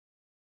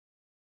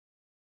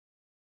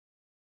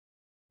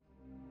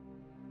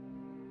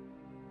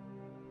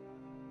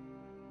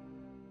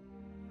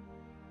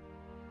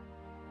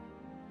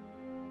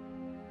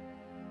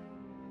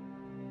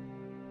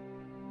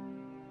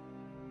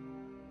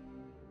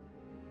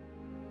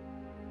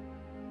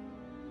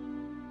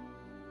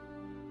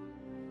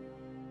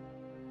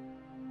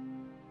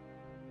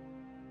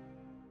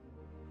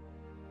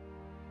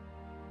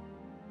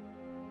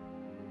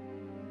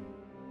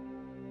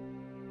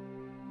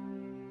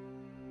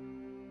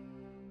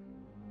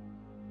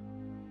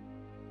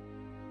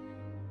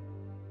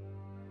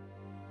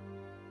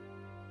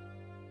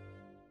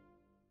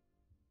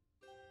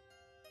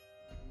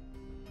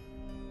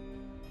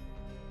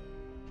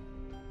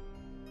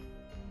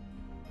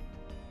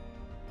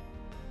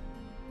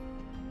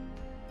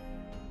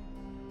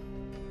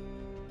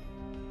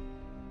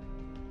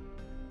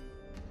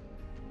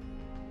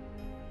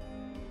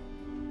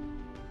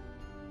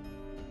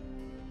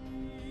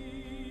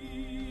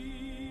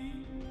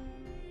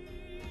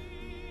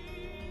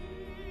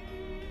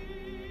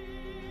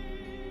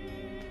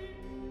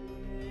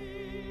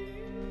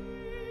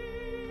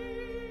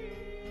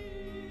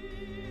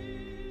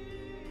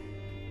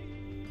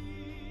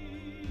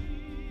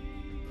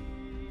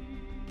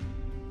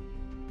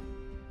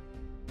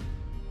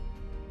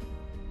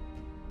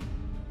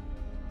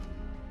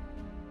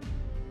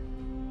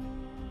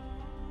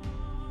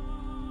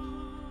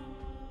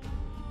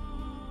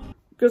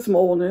Good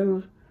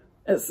morning.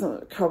 It's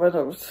coming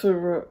up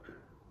to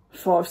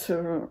 5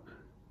 to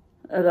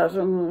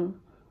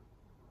 11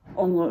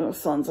 on the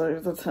Sunday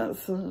the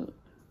 10th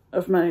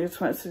of May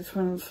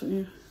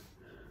 2020.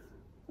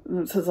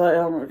 And today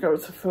I'm going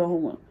to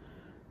film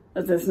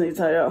a Disney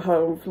Day at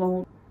Home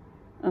vlog,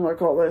 and I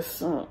got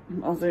this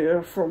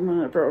idea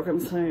from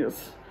Brogan Tate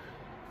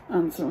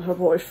and her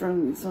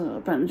boyfriend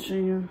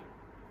Benji,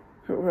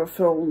 who have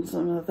filmed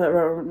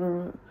their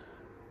own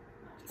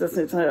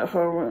Disney Day at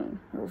Home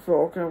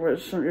vlog,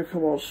 which you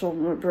can watch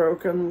on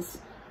Brogan's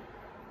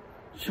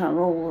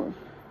channel,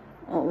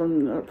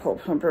 on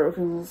Pop and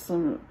Brogan's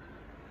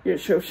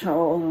YouTube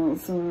channel,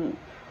 and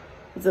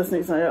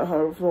Disney Day at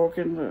Home vlog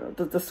in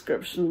the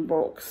description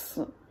box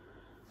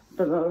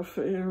below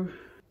for you.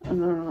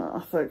 And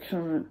I think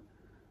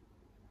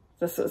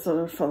this is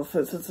a fun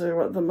thing to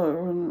do at the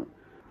moment,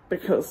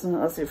 because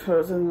as you've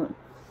heard in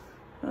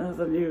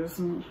the news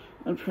and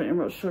pretty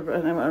much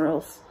anywhere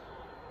else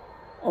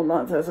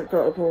online, there's a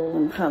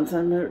global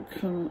pandemic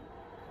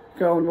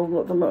going on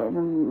at the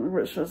moment,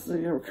 which is the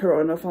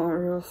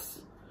coronavirus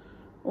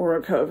or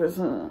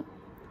COVID-19,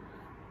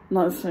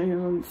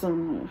 and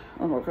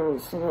I'm not going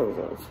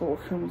to talk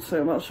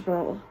too much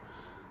about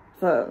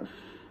that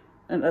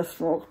in this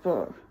vlog,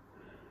 but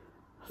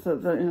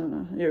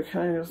the UK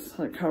is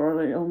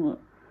currently on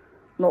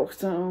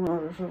lockdown.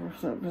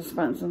 I've been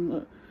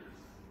spending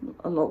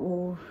a lot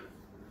more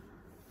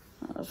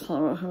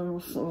time at home,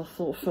 so I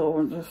thought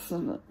filming this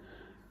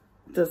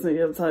Disney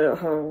Day at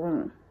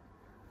Home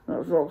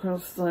vlog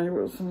today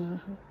would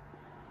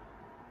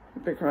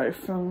be great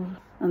fun.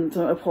 And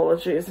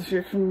apologies if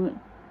you can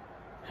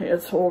hear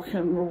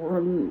talking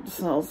or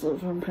sounds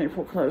of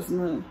people closing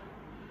their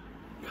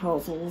car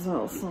doors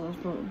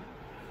outside, but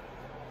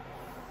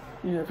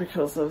yeah,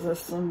 because of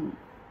this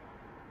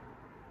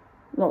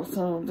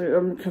lockdown,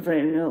 the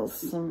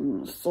convenience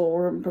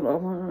store and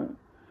Ballinger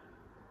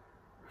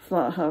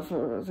flat have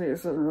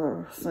these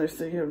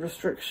safety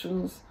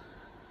restrictions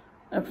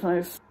in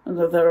place, and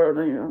that they're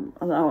only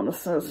allowing a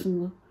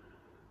certain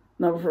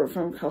number of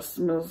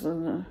customers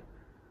in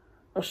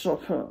a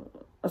shop at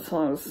a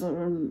time,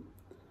 so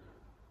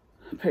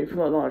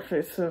people are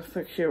likely to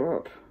queue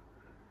up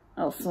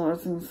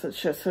outside and to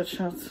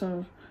chitter-chat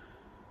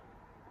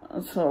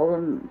until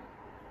and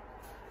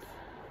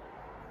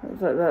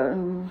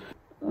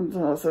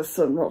as this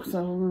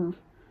lockdown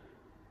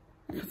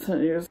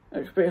continues,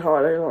 it could be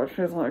highly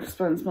likely that I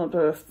spend my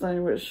birthday,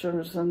 which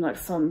is the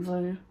next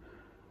Sunday,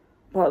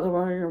 by the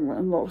way, in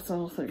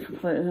lockdown, I think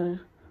completely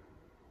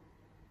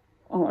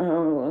on my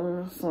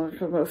own, so I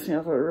could mostly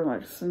have a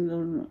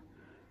relaxing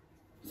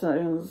day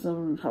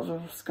and have a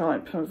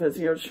Skype and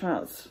video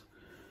chat,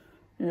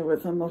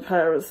 with my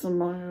parents and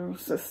my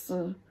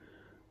sister.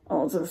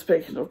 Oh, and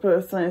speaking of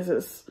birthdays,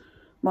 it's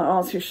my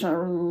Auntie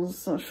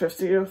Sharon's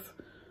 50th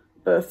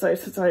birthday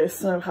today,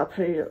 so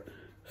happy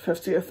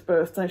 50th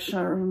birthday,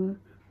 Sharon,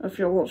 if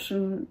you're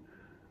watching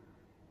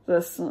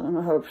this, and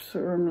I hope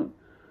to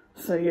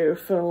see you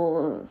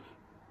feel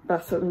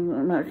better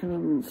and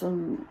Megan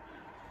and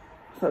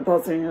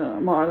Buddy,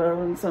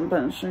 Milo and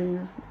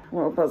Benji,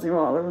 well, Buddy,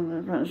 Milo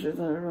and Benji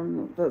there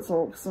and the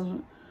dogs.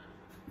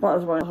 By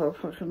the way, I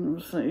hope I can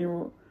see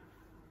you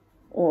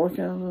all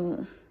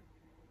again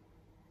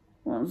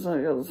one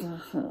day, as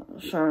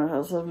Sharon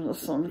has a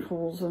son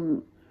called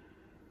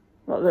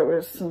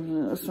Lewis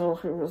as well,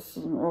 who was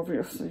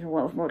obviously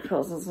one of my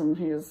cousins, and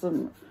he's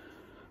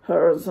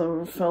her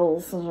and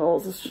Phil's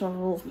oldest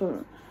child,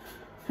 but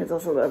he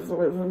doesn't live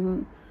with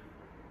him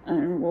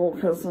anymore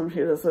because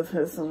he lives with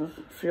his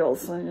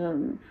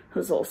fiancée,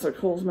 who's also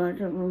called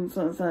Megan,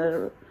 and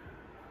their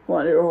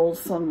 1-year-old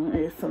son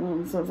Ethan,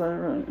 and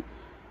their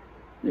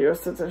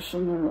newest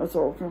addition, a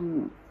dog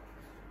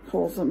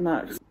called him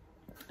Max.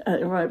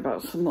 Anyway,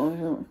 back to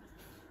my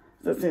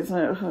Disney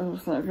Day at Home.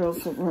 That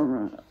goes to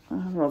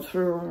run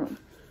through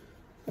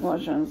my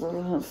agenda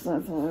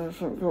instead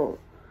I've got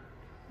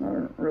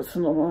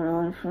written on my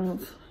iPad.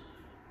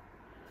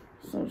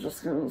 So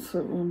just go to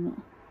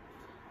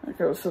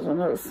the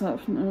notes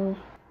app now.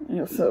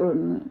 Yeah, so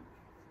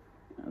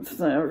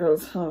today I'm going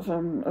to have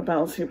a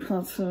Bounty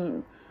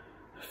Platter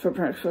for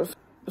breakfast.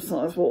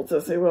 Besides Walt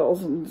Disney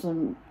World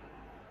and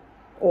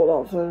all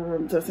other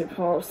Disney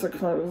parks are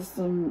closed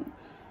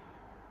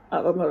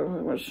at the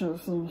moment, which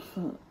is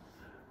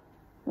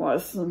why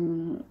it's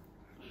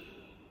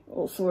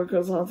also a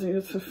good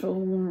idea to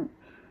film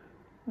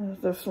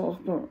this vlog.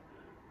 But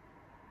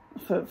I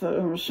think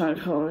that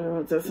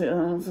Shanghai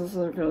Disneyland is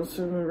going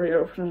to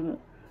reopen in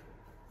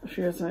a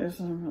few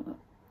days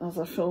as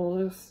I film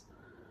this,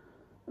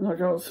 and I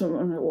go to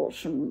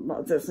watch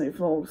Disney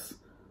vlogs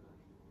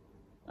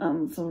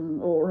and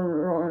all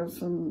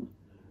rides and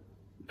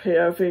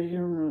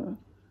POV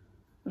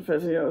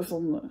videos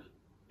on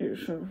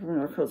YouTube.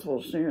 I could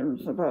watch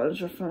the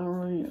Ballinger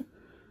Family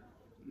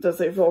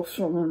Disney vlogs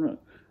from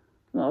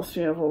last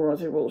year. I've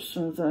already watched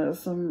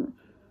theirs from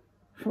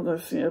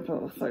this year,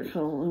 but I think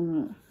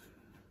I'll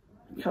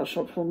catch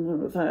up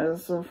on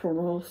theirs from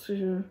last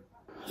year.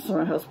 So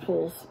I have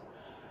paused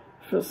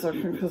for a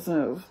second because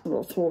there's a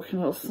lot of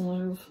talking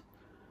outside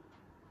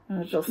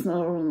just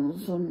now,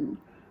 and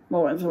my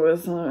window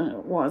is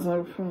wide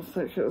open. I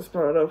think it was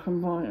buried open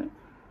by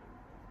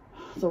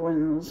the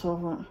winds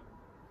of it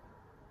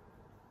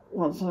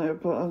one day,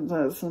 but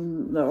there's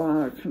no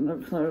way I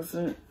can close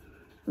it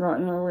right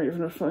now,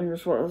 even if I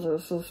use one of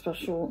those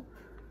special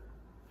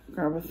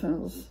grabber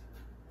things.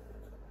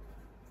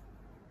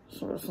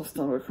 So it's my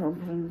stomach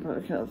crumbling, but I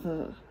get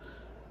the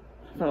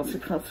Bounty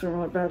Platter in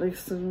my belly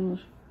soon.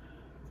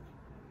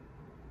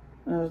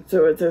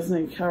 Do a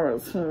Disney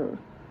character.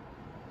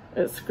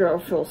 It's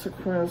Garfield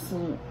quiz,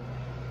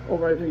 or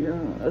maybe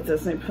a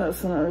Disney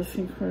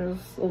personality quiz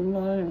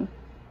online.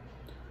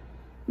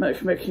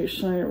 Make Mickey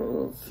share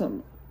with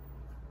some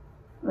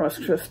Rice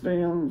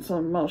Krispie and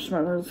some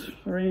marshmallows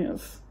for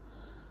ears.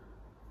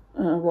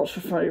 Watch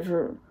your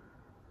favourite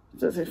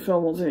Disney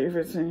film or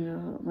DVD.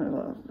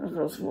 I've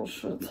got to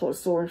watch Toy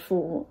Story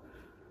 4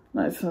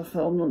 later,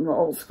 film and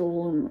old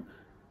school and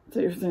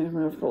DVD. I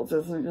mean, I've got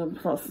Disney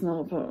Plus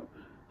now, but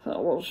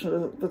I'll watch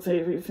the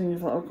DVD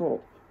that I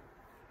got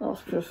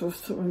last Christmas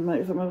to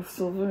make the most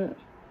of it.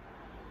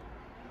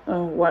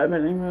 Where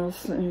Minnie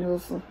Mouse, he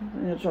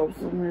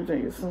jobs and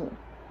movies.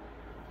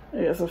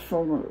 He has a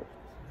film,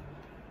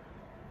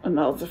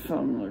 another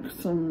film, like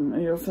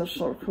he has a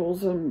show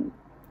called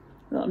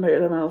that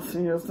made a mouse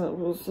ears that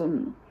was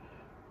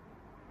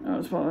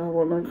by a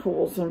woman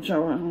called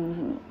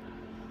Joanne,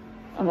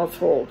 and I'll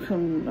talk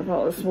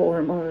about this more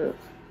in my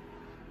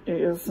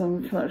ears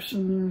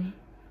collection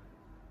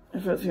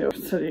video.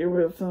 Continue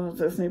with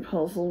Disney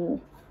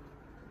puzzle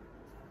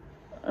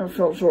and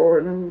film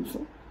drawing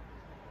and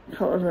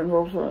colouring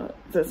of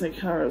Disney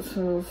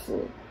characters.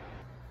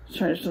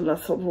 Change the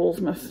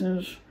letterboard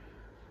message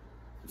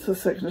to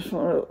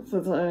signify the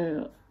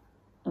day,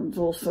 and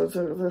also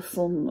do this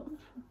on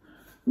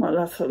my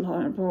letter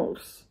line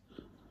box.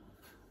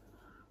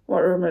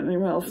 Wear a Minnie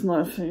Mouse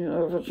nightie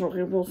over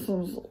jogging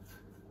bottoms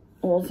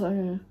all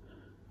day,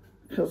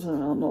 because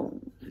I'm not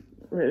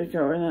really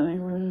going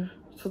anywhere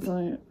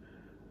today.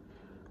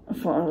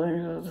 And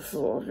finally, this is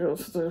what I go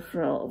to do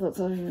throughout the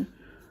day.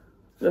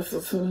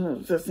 Listen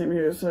to Disney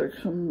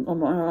music on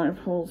my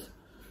iPod.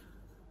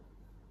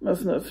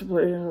 Most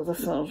notably, the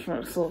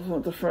soundtracks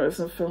of the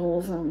Frozen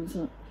films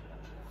and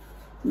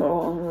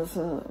Moana,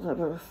 they're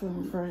both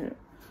great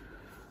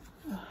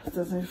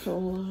Disney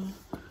film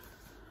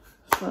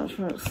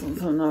soundtracks. And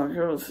so now I'm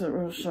going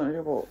to show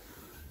you what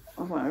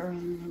I'm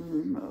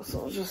wearing.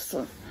 So just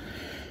stand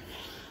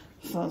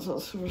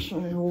up to show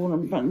you all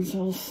in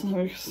bentals so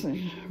you can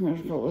see.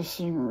 I've got this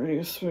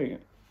really sweet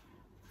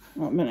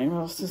Minnie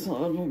Mouse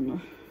design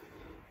on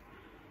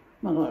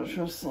my night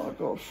dress that I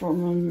got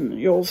from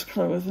Yours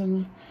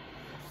Clothing.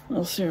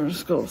 Last year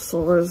it's got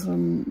solid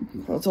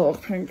a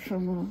dark pink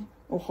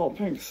or hot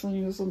pink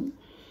sleeves, and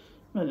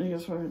Minnie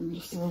is wearing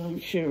just a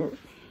cute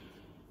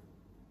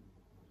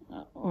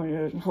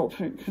hot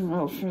pink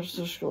outfit.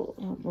 She's got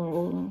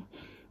on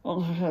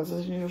her head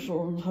as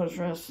usual, and her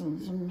dress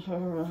and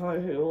her high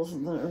heels,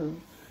 and there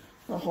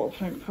are hot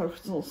pink polka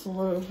dots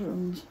all over,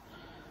 and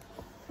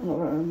I'm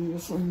wearing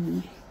these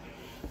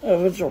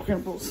over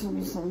jogging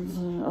bottoms,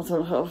 and I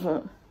don't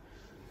have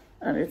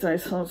any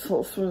daytime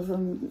tops with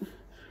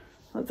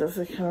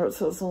Disney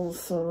characters on,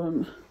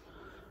 so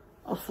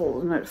I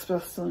thought the next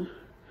best thing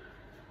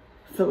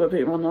would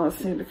be my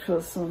nightie,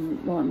 because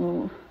why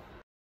not?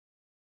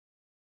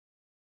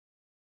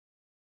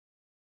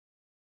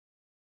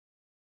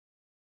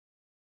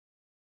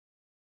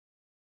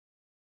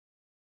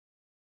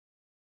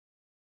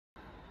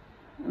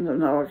 And then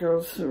now I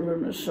go to the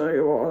room and show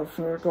you what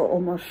I've got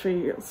on my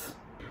feet.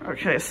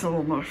 Okay, so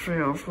on my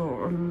feet I've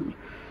got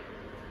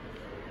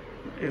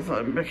these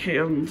Mickey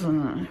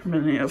and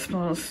Minnie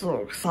Mouse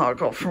socks that I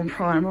got from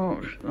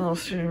Primark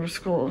last year. It's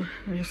got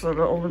these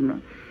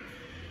little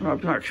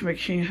black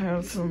Mickey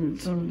heads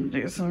and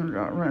these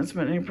red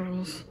Minnie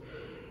bras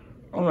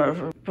all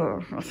over.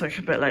 But I think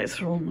a bit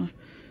later on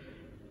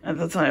in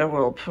the day I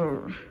will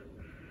put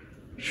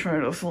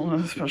trailers on,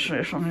 especially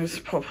if I need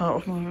to pop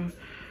out of my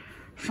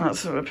flat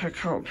to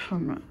pick up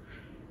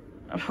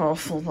a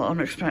parcel that I'm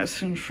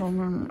expecting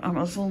from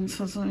Amazon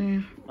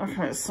today.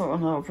 Okay, so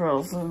I'm now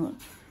browsing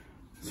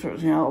through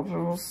the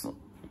albums.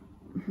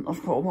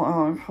 I've got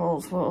my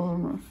iPod,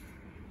 but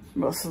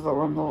most of them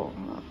are not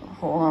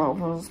whole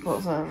albums,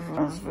 but they're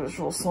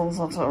individual songs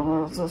I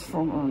downloaded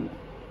from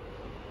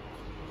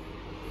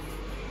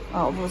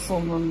albums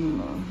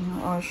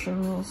on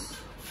iTunes.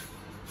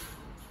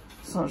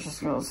 So I'm just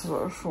going to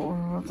look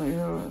for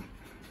the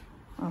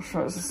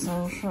Frozen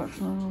soundtrack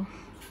now.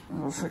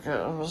 I'll forget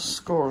I was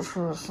scored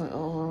for a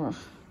little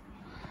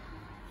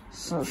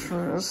search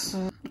for this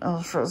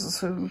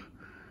Frozen 2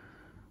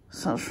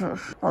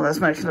 soundtrack. Well, that's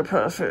making a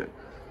perfect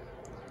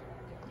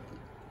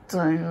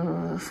day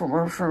for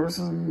my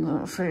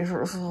Frozen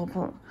fever as well,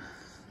 but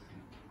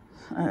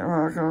anyway,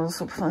 I'm going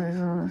to play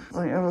the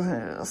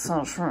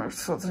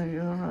soundtrack to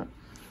the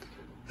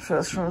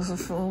first Frozen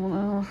film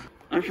now.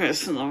 Okay,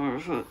 so now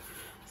I've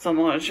done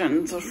my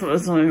agenda for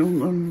the day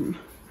on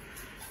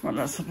my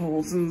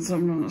letterboard, and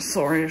I'm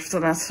sorry if the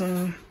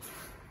letter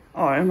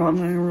I in my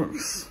name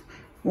looks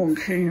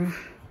wonky,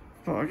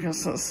 but I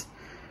guess that's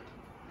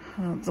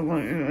the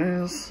way it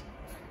is.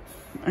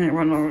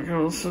 Anyway, now we're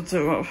going to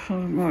do up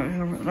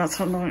my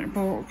letter night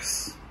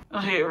box.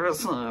 Here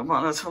is my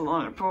letter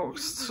night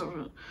box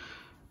to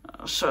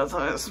show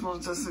that it's my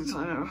Disney day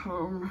at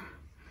home.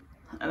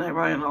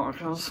 Anyway, now we're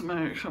going to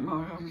make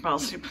my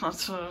Bounty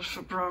Platter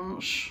for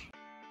brunch.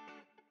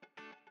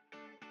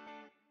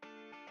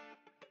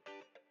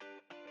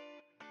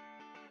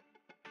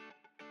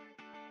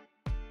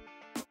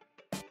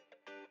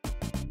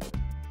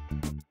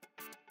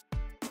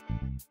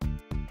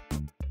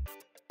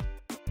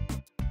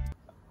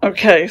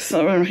 Okay,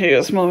 so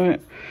here's my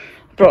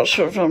brunch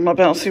of my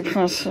Bounty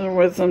Platter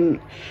with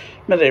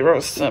mini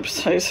roasted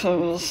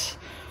potatoes,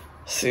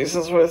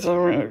 seasoned with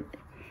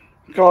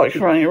garlic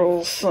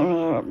granules,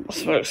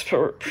 smoked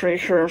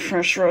paprika,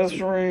 fresh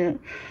rosemary,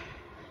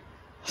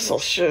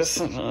 sausages,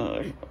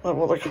 and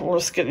what they call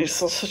skinny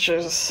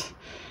sausages,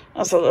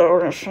 as a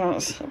lower in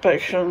fat,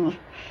 bacon,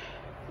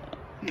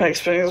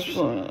 baked beans.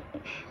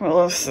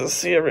 Well, this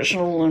is the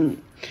original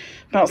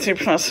Bounty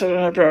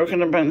Platter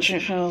Brogan and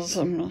Benji has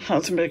how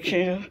to make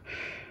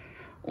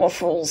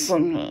waffles,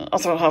 and I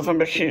don't have a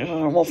Mickey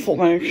waffle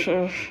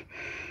maker,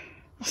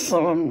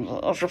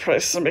 so I've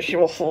replaced the Mickey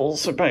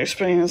waffles with baked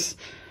beans,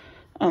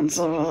 and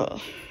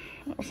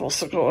I've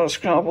also got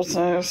scrambled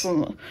eggs,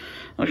 and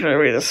I'm going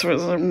to eat this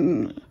with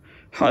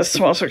nice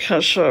tomato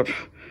ketchup,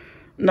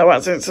 no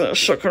added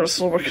sugar or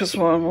salt as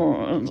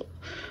well, and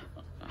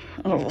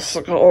I've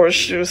also got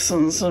orange juice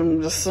and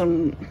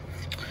some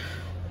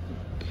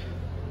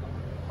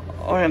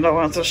I know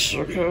I added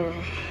sugar,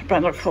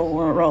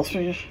 Bennacle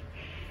raspberry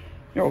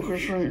yogurt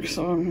drink,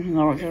 so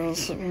now I'm going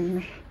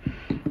to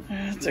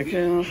dig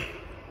in.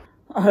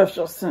 I have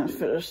just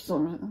finished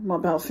my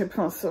Bounty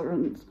Platter,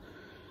 and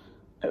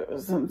it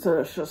was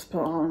delicious, but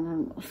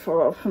I'm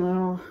full up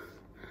now.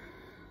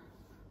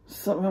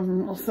 So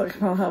I'll think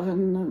about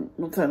having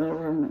my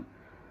dinner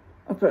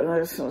a bit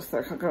later. I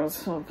think I'm going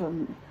to have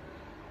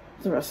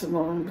the rest of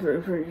my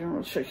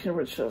blueberry chicken,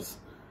 which is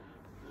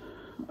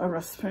a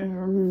recipe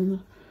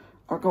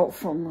I got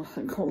from, I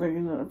think,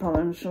 Colleen at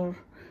Ballinger,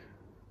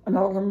 and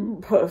I'll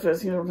put a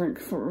video link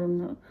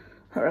for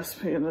her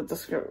recipe in the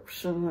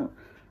description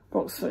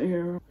box for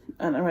you.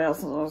 Anyway,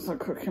 as I was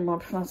cooking my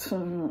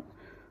platter,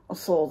 I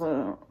saw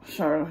that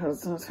Sharon had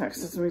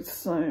texted me to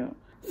say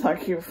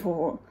thank you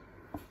for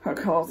her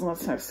card, and I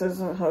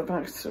texted her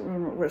back to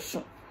wish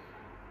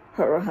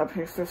her a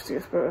happy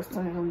 50th birthday,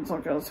 and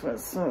I'm going to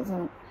insert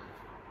that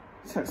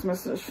text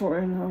message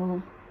for you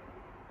now.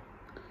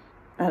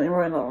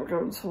 Anyway, now we're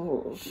going to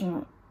watch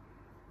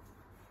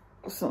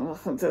some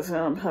of the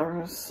Disneyland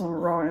Paris, some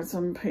rides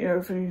and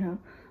POV.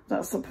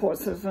 That's the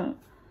point of it.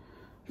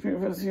 A few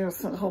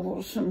videos that I'll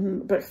watch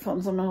in Big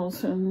Thunder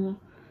Mountain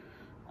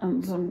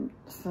and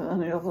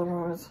any other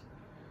ride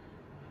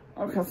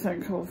I can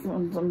think of.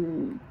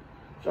 And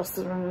just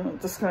a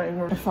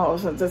disclaimer, if I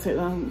was at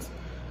Disneyland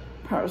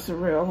Paris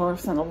in real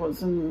life, then I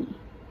wouldn't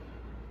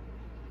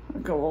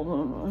go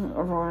on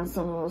a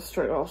ride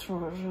straight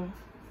after I've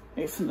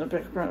eating a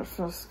big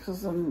breakfast,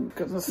 because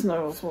goodness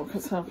knows what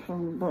could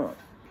happen. But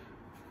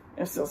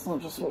it's just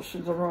not just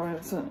watching the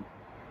rides at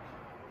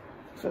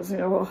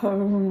video at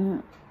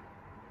home.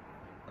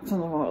 I don't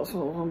know, might as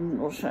well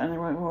watch it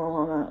anyway while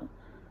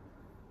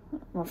I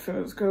let my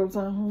foods go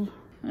down.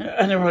 Yeah,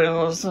 anyway,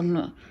 I'll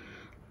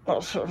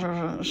sort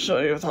of show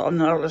you that I'm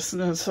now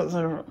listening to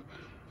the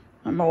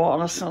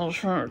Moana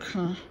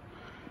soundtrack.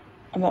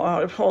 I'm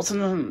not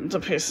reporting the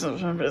piece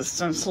of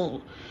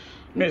incidental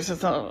music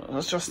that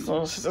was just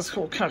started. It's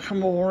called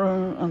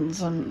Kakamora,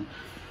 and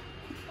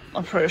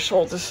I'm pretty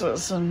sure this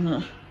is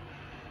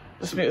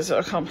this music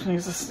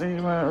accompanies the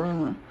scene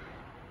where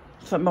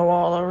the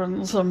Moana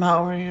and the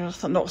Maui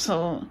that knocks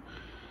out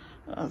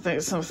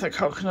these of the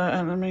coconut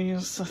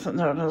enemies that are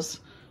known as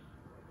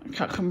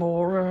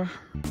Kakamora.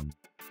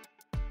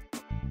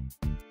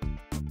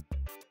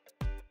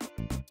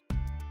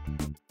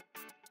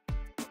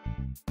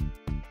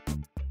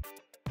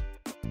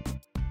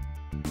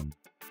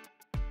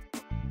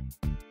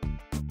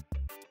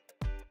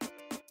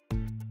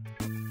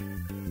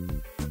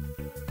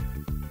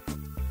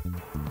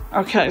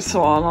 Okay,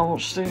 so while I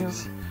watched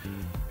these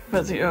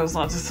videos,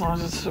 I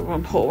decided to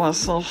pour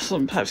myself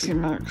some Pepsi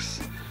Max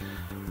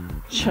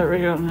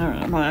cherry on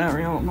my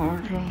Ariel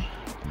mug.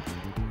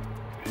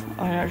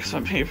 I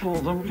expect people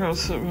to go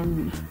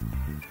to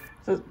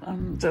the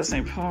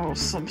Disney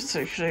Paris, and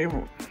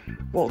particularly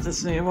Walt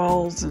Disney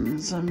World and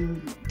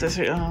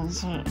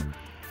Disneyland.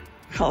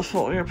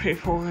 California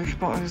people can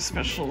buy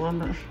special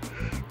and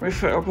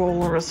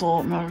refillable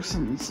resort mugs,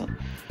 and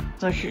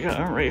they can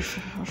get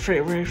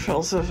free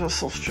refills of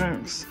soft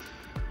drinks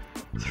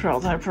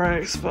throughout their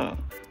breaks. But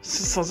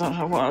since I don't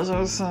have one of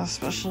those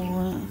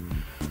special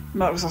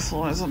mugs, I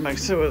thought I'd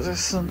make do with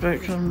this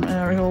big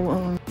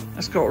Ariel.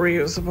 It's got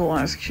reusable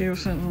ice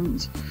cubes in,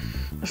 and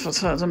if I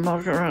turn the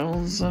mug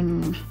around,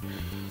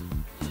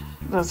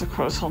 there's a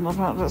quote on the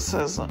back that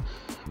says,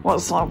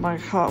 "Once I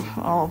wake up,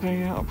 I'll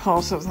be a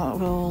part of that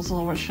world,"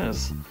 which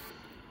is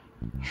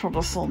from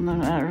the song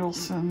that Ariel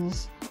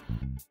sings.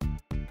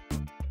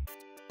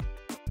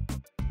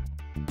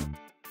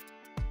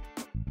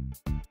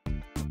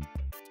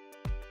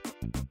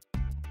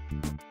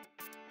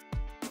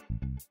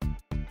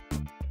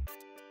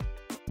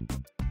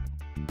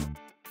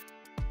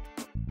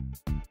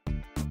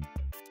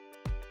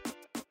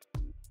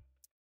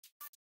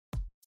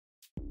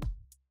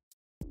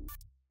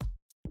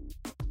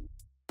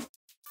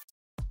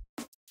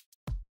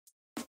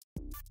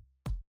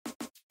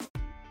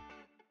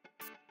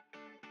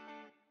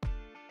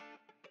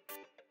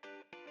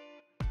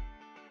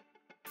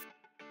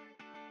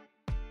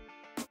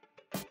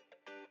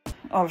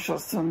 I've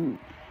just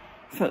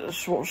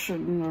finished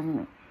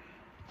watching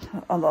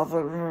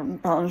another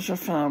Ballinger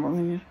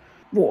Family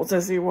Walt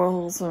Disney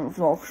World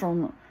vlog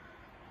from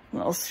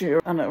last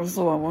year, and it was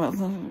the one where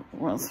the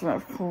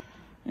Westmap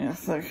I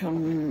think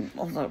on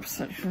that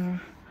particular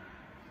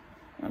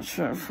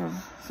trip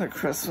for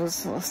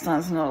Christmas,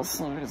 standing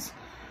outside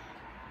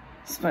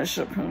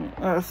spaceship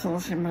Earth,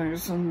 and he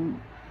moves a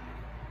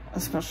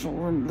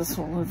special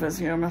little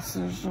video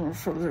message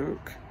for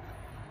Luke.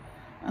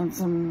 And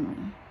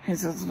he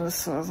did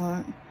this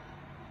that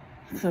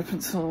clip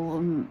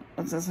until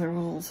a Disney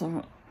World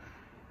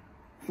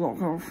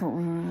vlog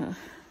from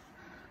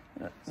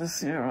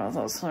this year.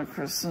 That's like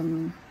Chris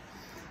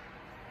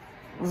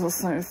was the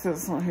same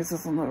thing. He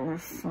doesn't know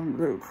if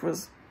Luke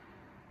was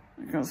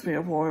going to be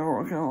a boy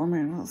or a girl. I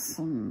mean, it's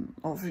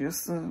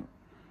obvious that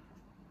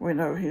we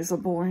know he's a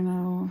boy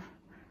now.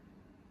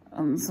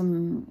 And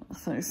I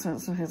think he said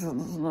that he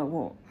doesn't know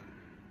what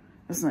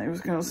his name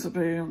was going to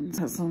be, and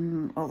his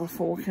other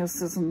 4 kids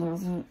didn't know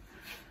that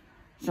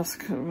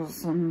Jessica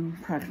was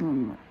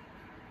pregnant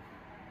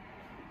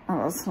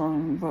at the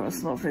time, but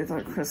it's lovely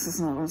that Chris has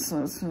now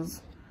inserted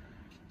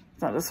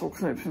that little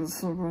clip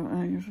into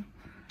a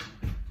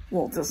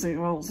Walt Disney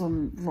World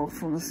vlog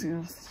from this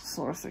year.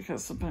 So I think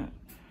it's a bit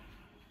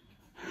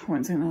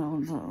windy now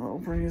and a little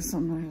breeze,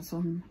 and there's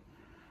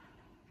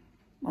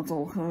my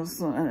dog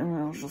goes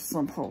anyway. I'll just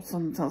pop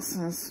them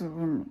downstairs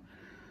to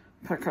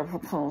pick up a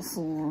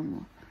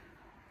parcel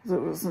that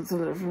was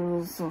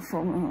delivered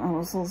from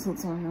Amazon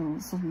today,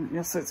 and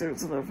yes, they do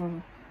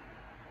deliver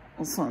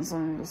on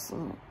Sundays,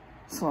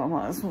 so I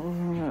might as well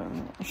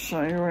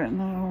show you right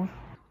now.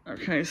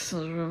 Okay,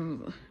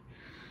 so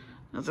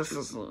this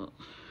is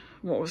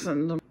what was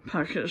in the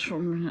package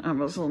from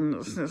Amazon.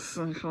 It's this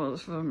kind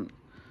of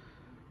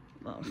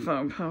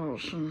foam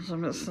pouch,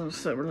 and it's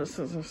similar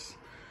to this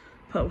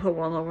purple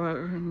one I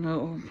wear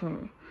now,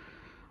 but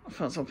I've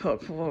had a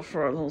purple one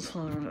for a long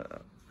time.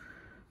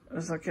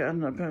 It's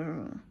again a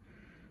bit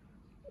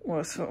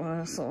worse for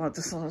wear, so I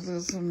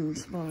decided to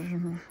buy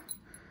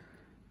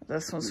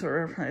this one to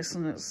replace,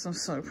 and it's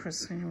so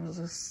pretty with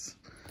this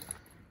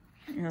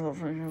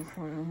lovely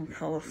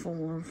colourful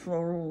and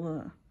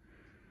floral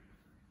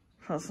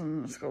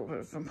pattern. It's got a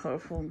bit of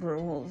purple and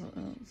blue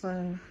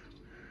there.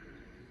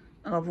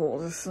 And I bought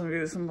this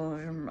using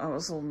my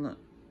Amazon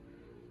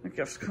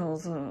gift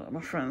card that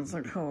my friends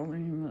and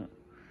Colleen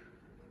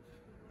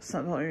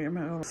sent by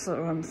email.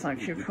 So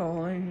thank you,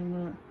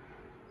 Colleen,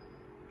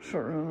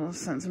 for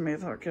sending me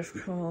that gift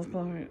card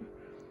by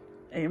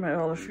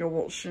email if you're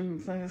watching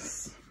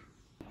this.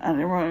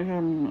 Anyway,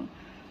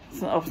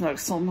 so up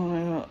next on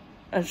my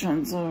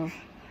agenda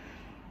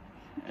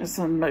is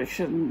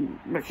making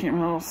Mickey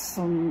Mouse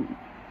and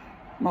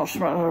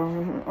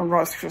marshmallow and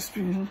Rice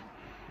Krispie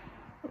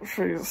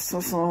treats.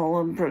 So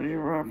I'll bring you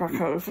back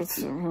over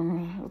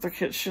to the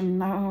kitchen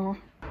now.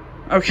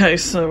 Okay,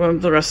 so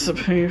the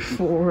recipe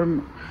for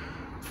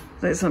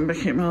these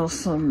Mickey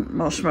Mouse and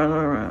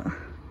marshmallow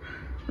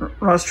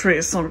rice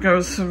treats I'm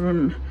going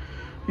to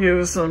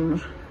use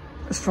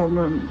is from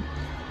a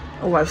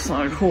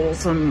website called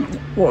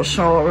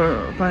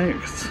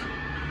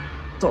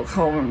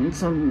whatcharlottebaked.com,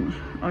 and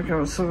I'm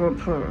going to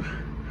put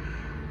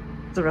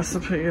the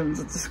recipe in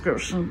the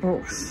description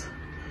box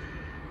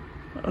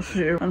a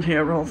few, and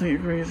here are all the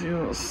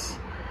ingredients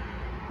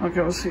I'm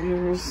going to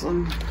use.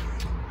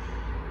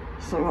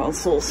 So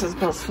unsalted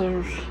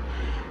butter,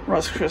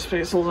 Rice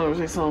Krispies, although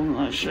these aren't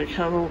actually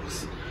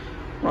Kellogg's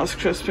Rice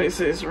Krispies,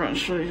 these are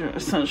actually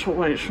Essential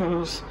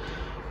Waitrose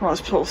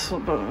rice puffs,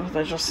 but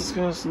they're just as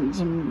good,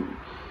 and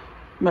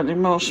many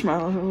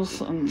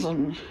marshmallows,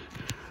 and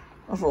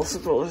I've also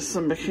got this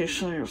Mickey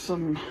shaped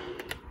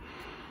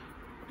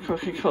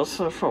cookie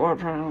cutter flour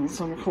browns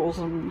called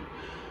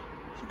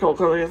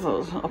Goggly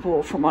that I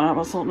bought from my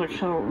Amazon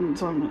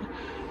account, and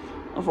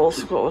I've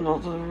also got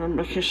another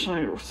Mickey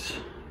shaped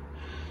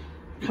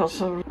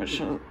cutter, which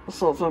is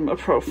sort of a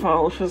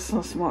profile of his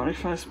smiley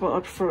face, but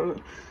I prefer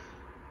to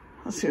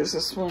use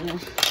this one.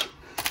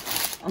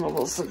 And I've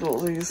also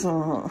got these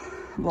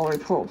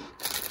lollipop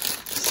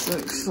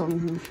sticks,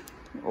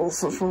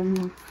 also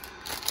from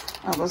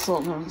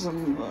Amazon, and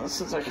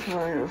to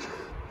decorate.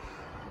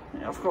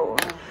 Yeah, I've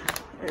got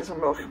these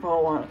milk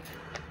bar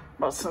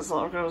buttons that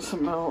I'm going to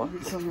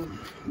melt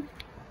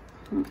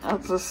and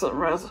add this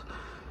red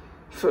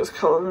food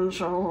colouring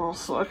gel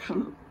so I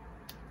can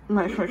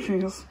make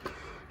Mickey's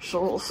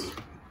shorts.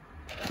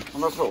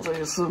 And I've got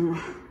these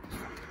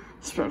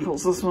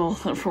sprinkles as well.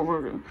 They're from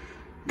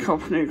a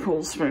company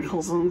called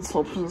Sprinkles and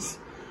Toppers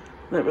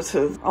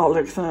Limited. I'll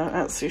link their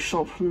Etsy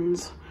shop and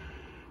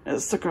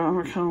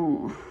Instagram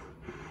account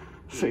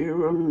for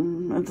you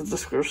in the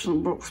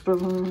description box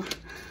below.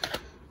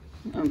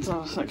 And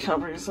the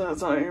Cadbury's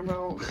dairy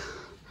milk.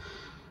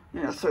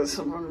 Yeah, throw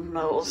some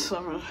melts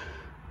and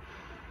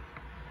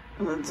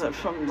then dip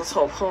from the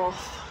top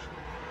half,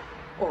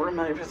 or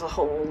maybe the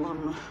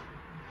whole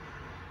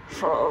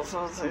front of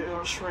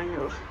the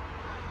string,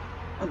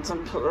 and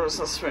then put those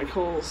as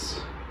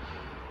sprinkles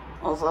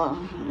of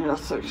that,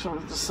 thick,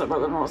 just set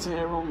them right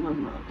here on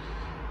and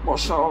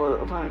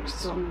marshmallow about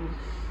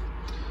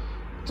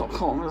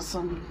 .com and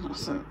I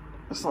think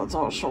it's like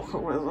dark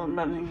chocolate with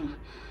many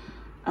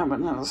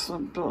M&Ms,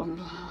 but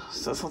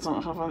since I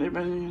don't have any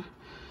many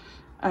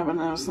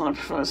M&Ms and I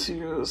prefer to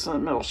use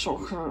milk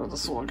chocolate,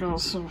 that's what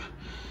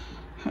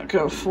I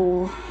go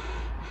for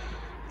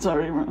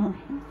dairy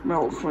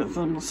milk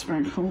with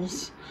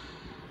sprinkles.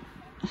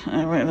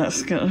 Anyway,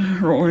 let's get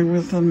rolling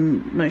with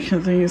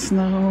making these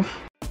now.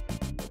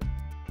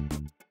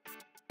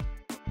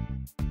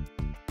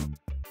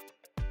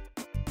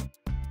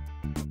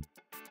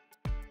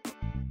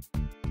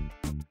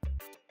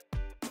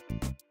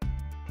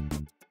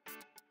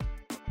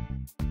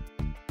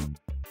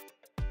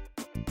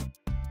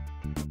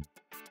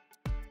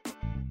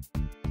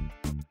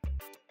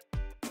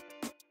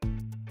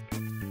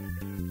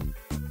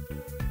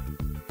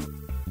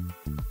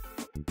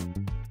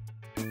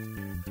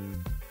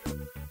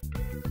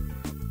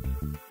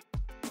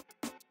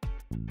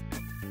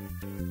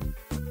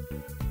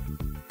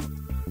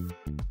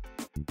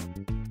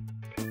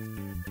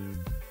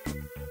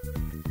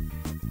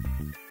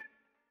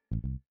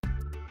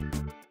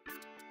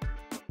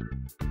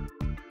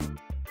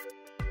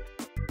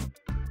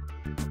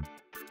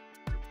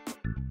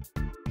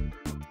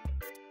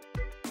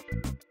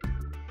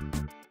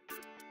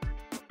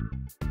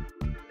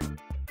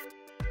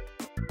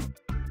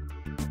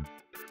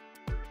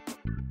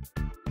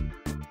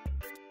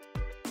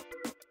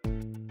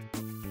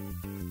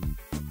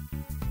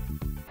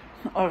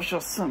 I've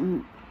just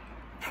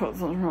put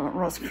the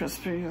Rice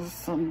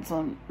Krispies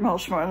and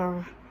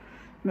marshmallow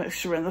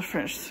mixture in the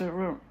fridge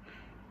to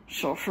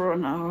chill for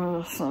an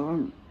hour,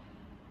 so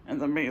in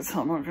the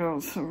meantime I go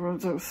to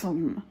do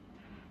some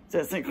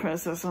Disney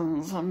quizzes,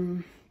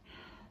 and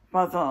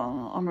by that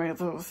I made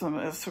those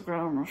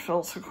Instagram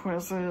filter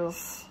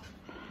quizzes,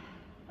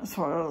 as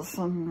well as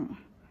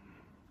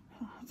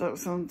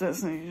those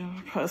Disney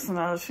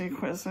personality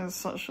quizzes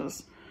such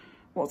as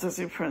Walt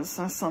Disney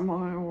Princess am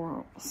I,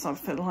 or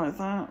something like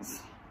that.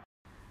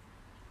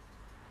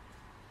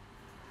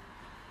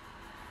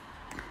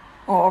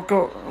 Or I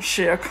got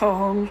Shere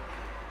Khan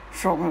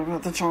from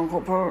the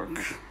Jungle Book.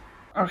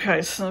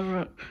 Okay,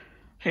 so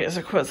here's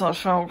a quiz I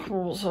found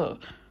called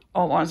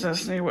On My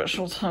Disney, which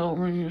will tell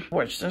me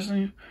which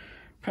Disney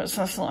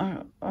princess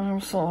I am.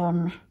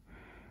 So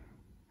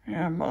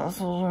yeah, might as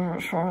well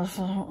try this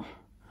out.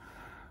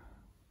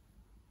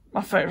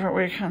 My favourite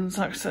weekend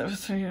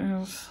activity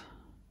is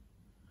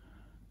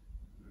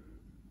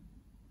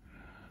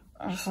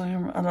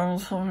alone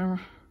time.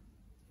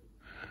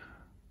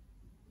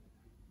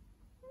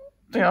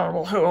 The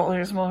animal who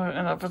always my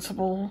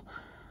inevitable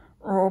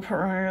royal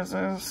parade is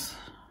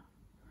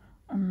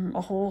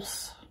a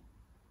horse.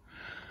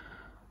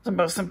 The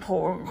most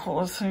important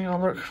quality I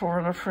look for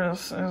in a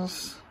prince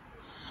is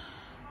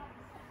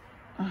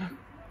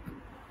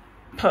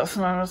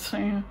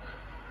personality.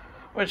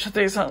 Which of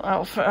these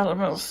outfit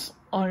elements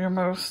are you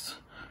most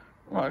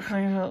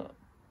likely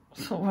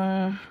to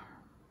wear?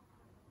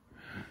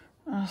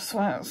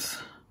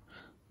 Sweats.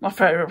 My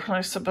favourite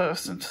place to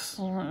burst into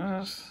song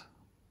is,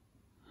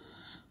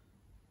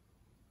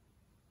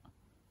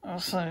 I'll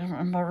say,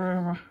 in my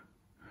room.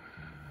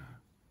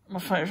 My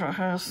favourite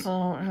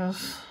hairstyle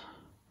is,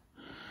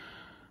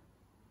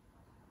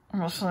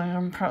 I'll say,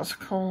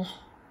 practical.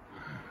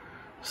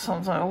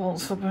 Something I want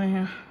to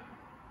be.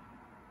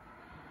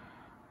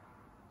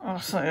 I'll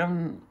say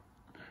I'm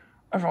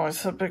a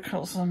writer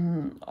because I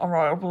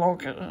write a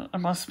blog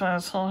in my spare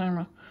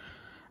time.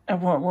 And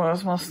what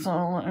was my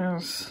style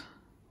is,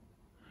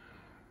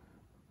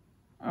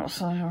 I'll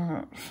say,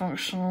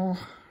 functional.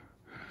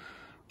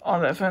 I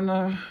live in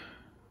a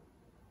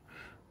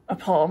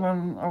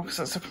apartment, because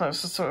it's the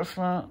closest to a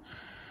flat.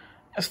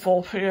 It's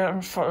 4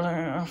 PM,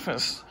 funnily enough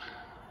it's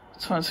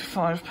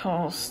 25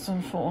 past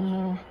and 4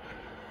 now.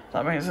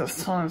 That means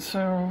it's time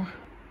to,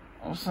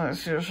 I'll say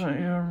it's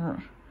usually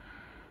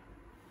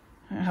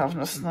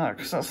having a snack,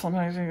 because that's what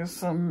I made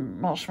these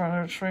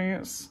marshmallow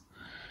treats.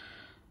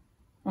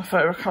 My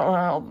favourite colour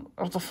out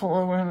of the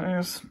following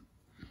is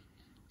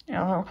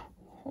yellow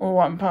or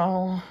one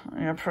barrel.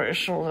 I'm pretty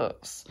sure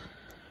that's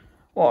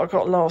what I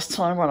got last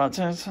time when I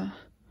did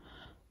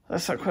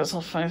this quiz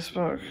on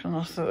Facebook, and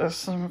I thought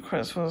this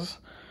quiz was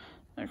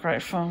a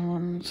great fun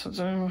one to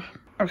do.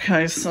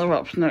 Okay, so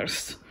up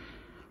next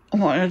on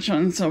my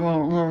agenda,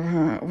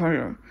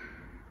 we're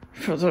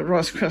for the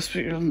Rice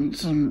Krispie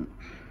and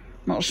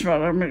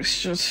marshmallow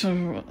mixture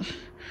to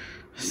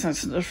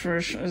set in the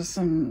fridge. It's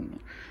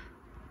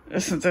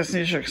a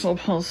Disney jigsaw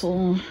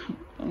puzzle,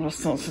 and I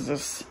started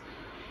this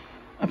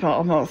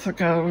about a month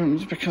ago,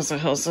 and because it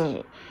has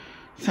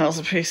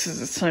 1,000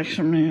 pieces, it's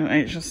taken me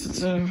ages to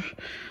do.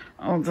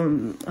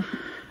 And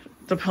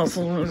the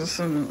puzzle is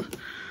in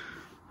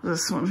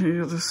this one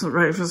here, this is a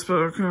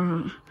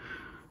Ravensburger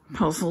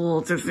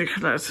puzzle, Disney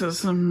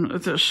Collector's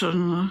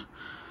edition.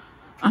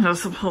 And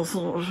there's a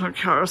puzzle of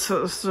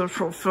characters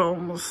from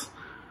films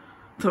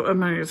that were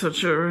made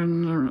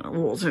during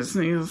Walt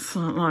Disney's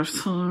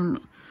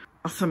lifetime.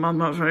 I think my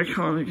mother very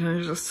kindly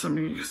gave this to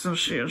me because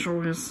she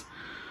enjoys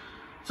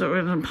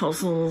doing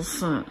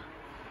puzzles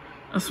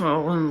as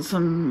well. And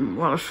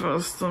when I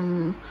first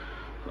looked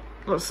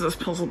at this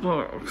puzzle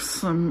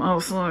box, I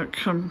was like,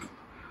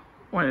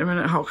 wait a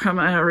minute, how come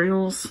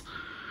Ariel's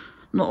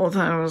not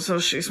there? So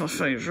she's my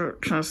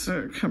favourite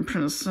classic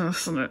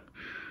princess, and it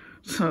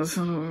says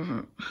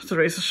the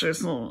reason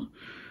she's not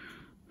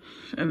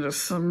in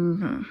this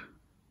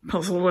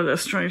puzzle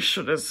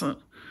illustration is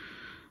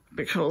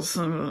because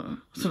The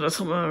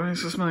Little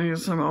Mermaid was made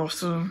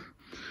after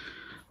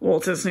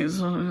Walt Disney's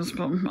died,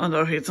 but I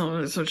know he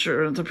died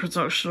during the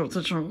production of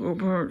The Jungle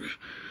Book,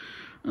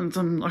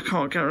 and I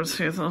can't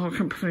guarantee that I'll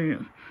complete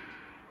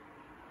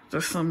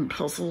this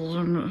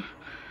puzzle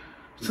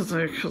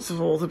today because of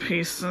all the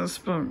pieces,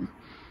 but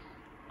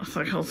I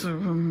think I'll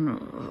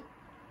do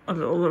a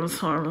little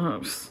time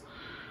lapse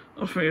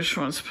of me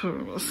trying to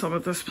put some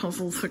of this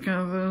puzzle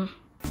together.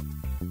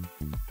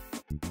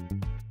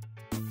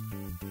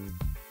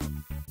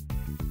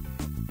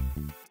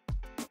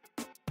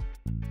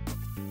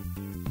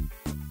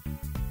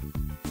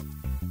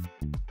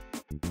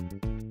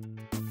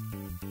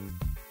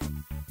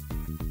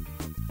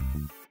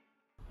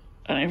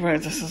 Anyway,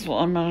 this is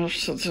what I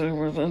managed to do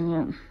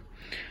within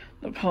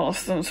the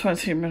past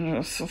 20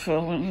 minutes of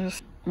filming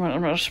this. When I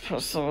managed to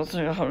put some of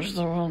the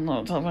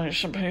 101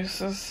 Dalmatian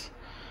pieces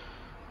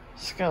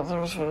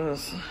together, as well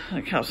as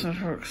Captain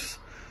Hook's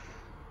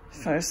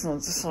face, and I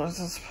decided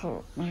to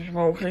put maybe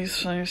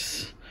Mowgli's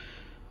face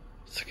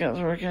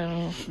together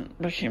again,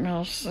 Mickey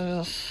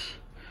Mouse's.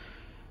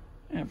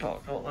 Yeah, but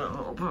I've got that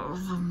little bit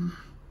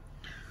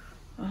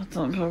of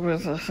dumper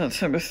with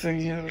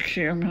Timothy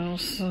Q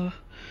Mouse.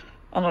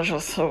 And I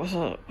just thought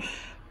that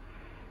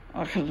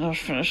I could never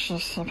finish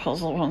this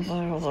puzzle one day,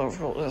 although I've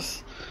got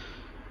this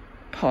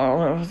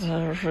pile over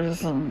there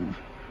with a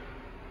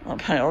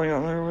pale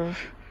yellow with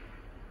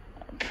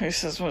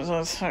pieces with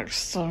the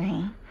text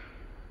of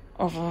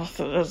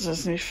the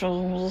Disney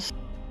films.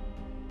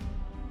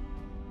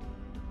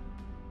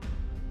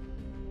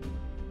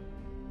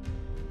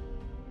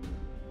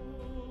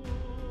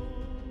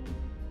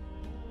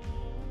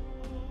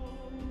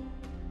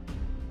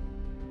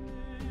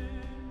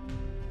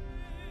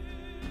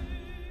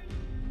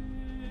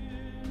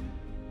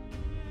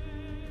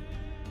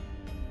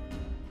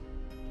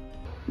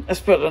 It's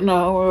better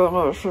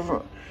now,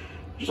 I've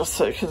just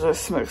taken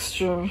this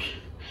mixture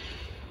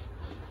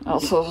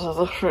out of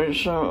the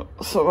fridge, so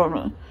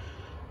I'm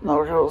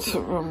now going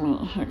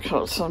to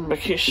cut some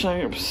Mickey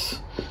shapes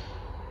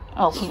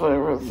out of it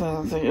with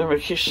the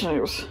Mickey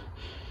shapes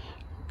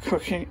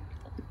cookie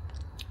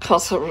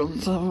cutter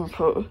and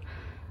put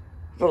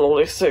the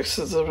lolly sticks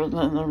in them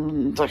and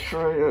then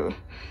decorate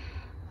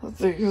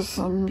these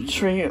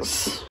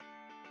treats.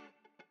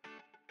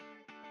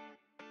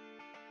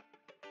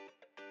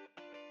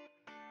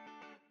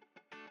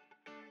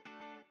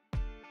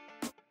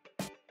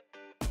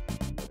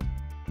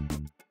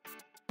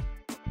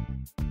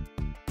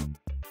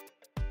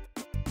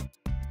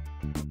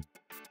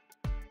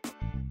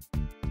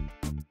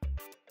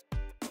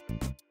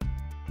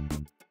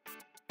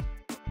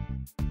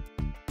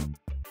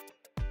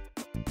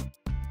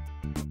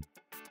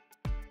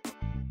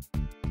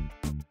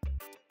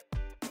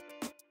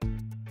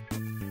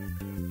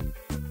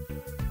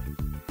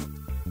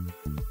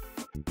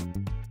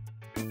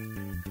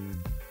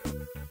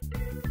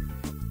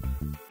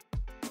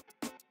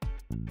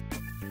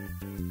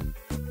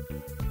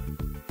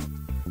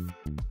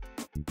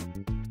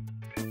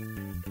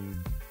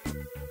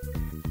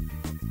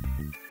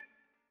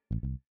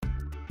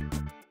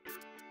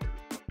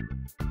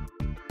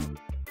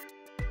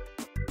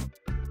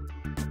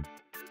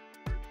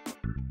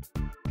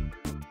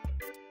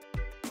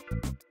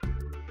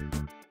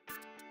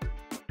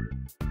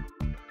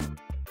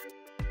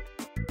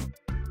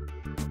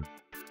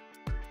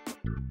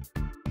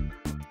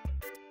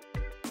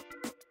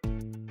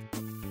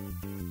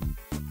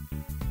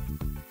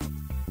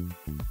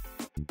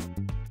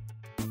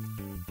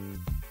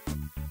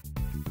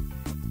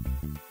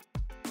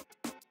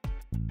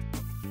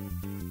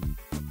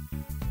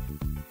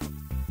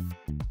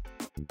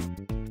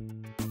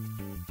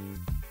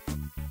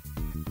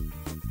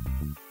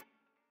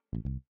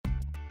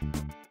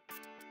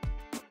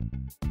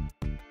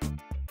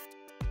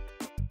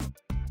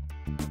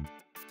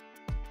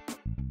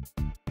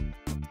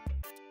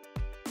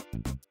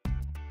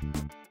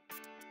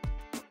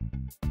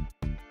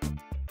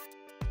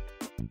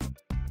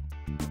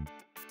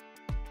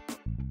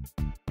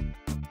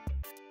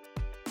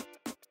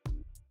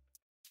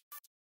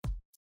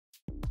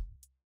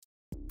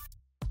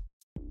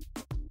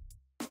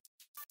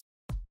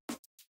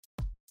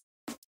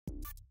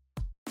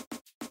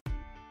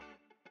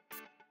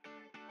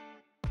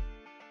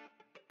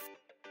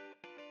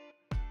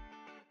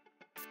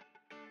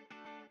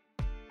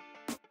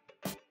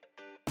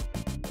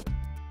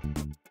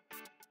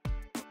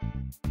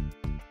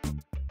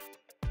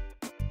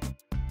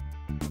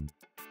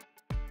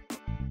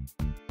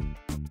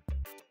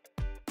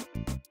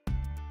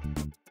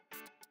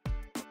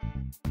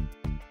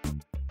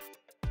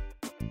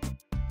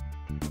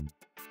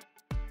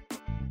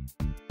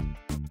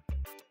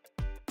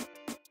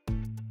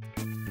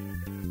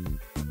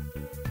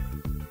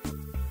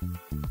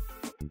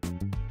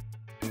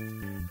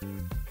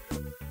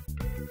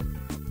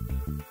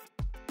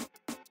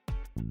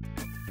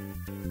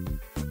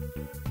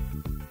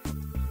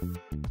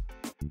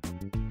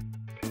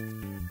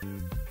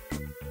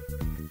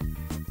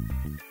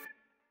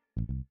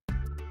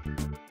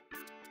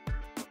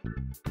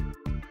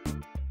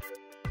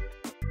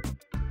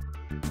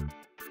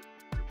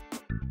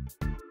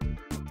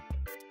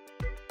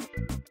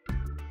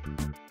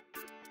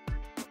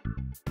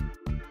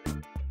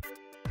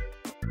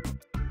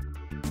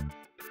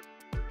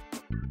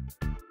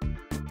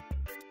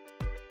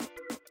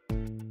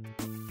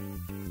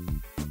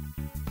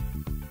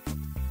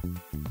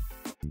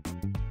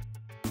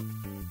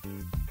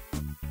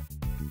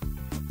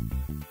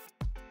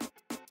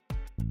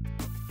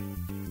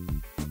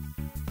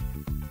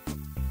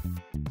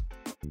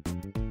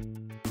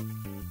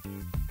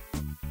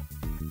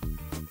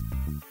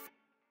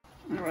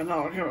 Anyway,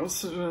 now I go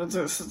to do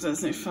this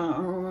Disney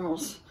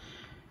World,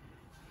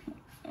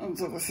 and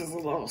this is the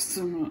last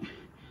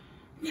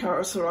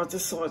character I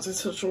decided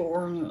to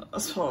draw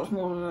as part of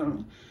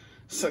my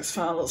 6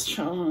 Fowlers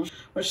challenge,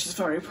 which is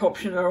very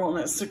popular on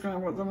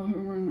Instagram at the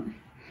moment.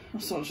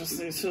 So I just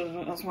need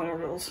to add my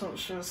real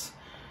touches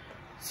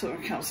to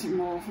Captain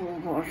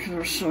Marvel, but I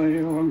can show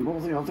you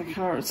all the other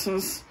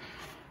characters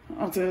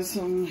I did as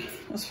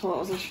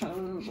part of the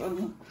challenge,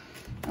 and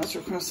as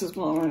requested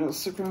by my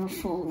Instagram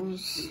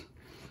followers.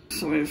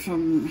 So we've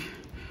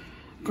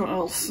got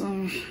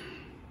Elsa,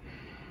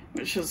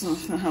 which is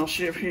how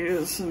she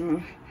appears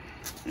in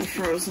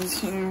Frozen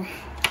 2,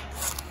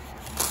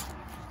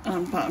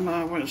 and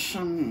Batman, which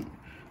I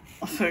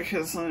think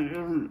is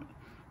a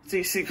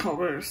DC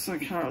Comics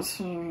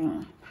character,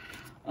 and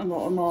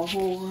not a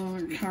Marvel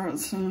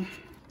character. And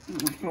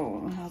we've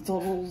got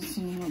Donald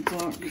and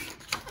Duck.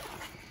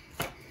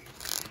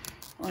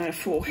 I have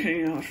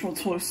Forky from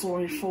Toy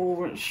Story 4,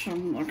 which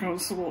I'm going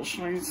to watch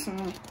later.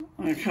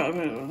 I cut a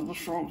bit of the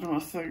frog, and I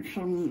think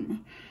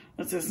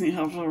Disney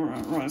have the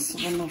rights to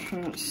the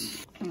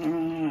Muppets. And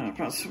then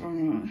back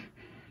to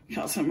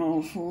Captain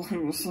Marvel,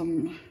 who was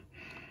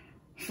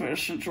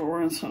finishing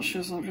drawing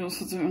touches I'm going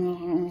to do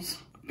now,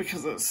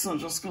 because it's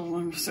just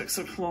gone 6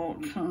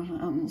 o'clock,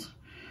 and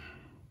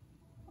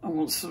I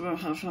want to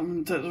have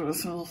dinner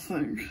as well, I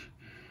think.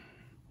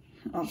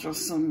 I'll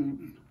just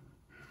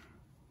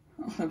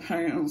I'll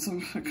paint and some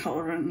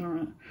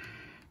colouring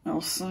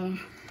Elsa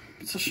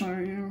to show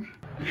you.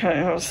 Okay,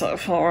 I was so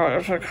far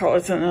I've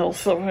coloured in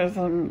Elsa with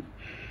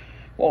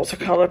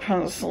watercolour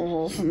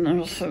pencils,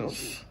 and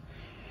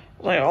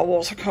they are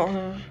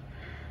watercolour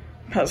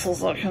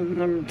pencils that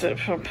can dip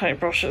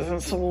paintbrushes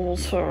into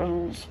water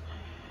and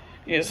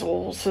use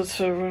water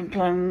to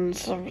blend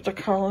the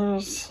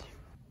colours.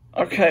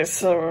 Okay,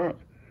 so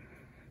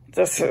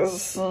this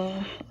is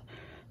the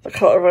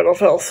colour red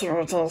of Elsa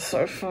I've done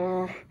so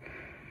far,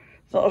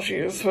 that I've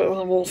used with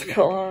the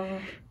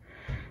watercolour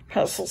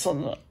pencils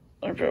and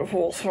a bit of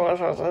water. I've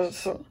added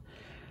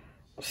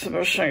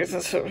some shades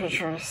into the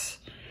dress,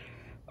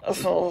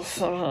 as well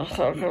as I'm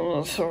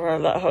going to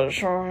let her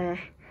dry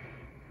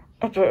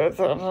a bit,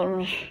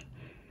 then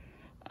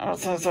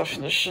add a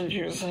definition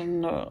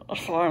using a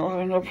fine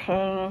liner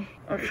pen.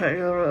 Okay,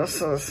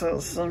 so this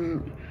is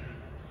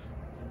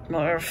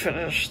my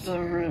finished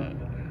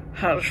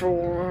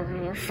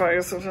hand-drawn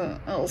phase of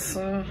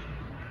Elsa.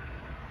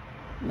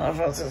 And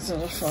I've added in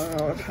the fine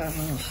liner pen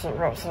and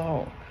wrapped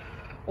out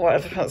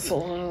white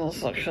pencil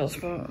nails like this,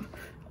 but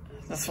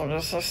this one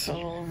is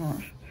still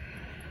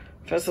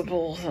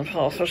visible and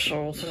half her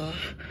shoulder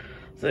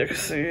that you can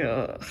see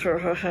through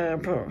her hair,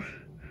 but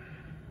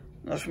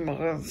never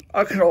mind.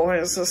 I can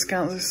always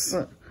scan this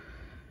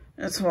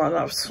into my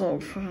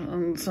laptop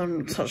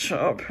and touch it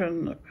up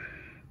in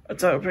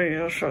Adobe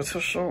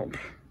Photoshop.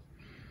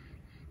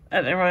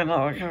 Anyway,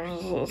 now I'm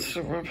going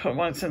to put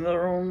my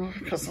dinner on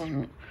because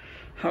I'm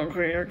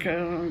hungry again,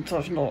 and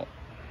I've not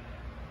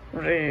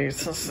really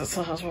eaten since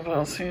I had my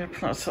Bounty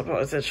Platter, but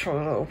I did try a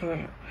little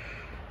bit.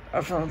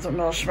 I found the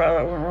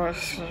marshmallow and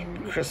rice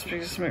and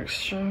crispies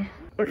mixture.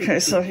 Okay,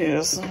 so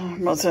here's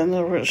my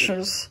dinner, which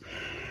is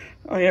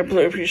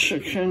blueberry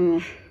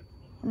chicken,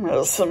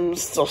 some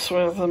stuffed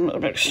with a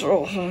mixture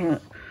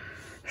of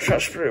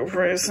fresh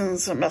blueberries and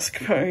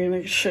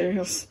mascarpone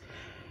cheese.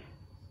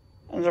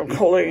 And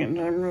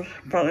Colleen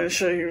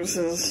Ballinger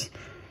uses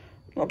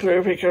the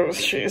blueberry goat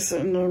cheese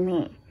in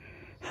them,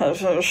 her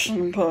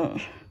version, but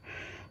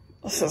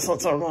since I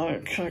don't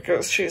like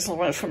goat cheese, I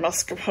went for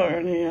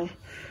mascarpone.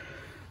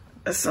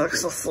 It's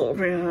because I thought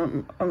it'd be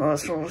a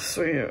nice little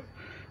sweet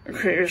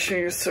cream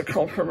cheese to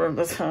complement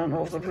the tan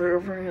of the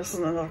blueberries,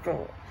 and then I've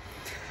got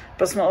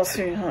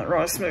basmati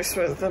rice mixed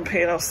with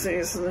peanut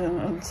seasoning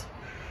and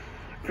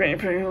green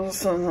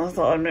beans, and that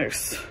I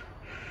mixed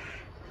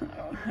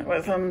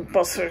with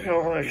butter,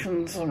 garlic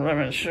and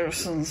lemon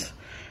juice, and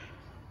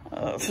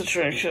to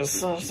drink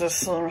is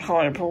this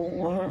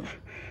highball,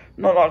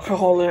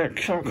 non-alcoholic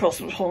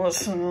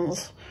cosmopolitan,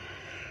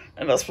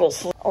 in this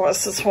bottle. I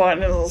was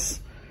intertwining this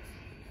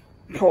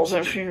cold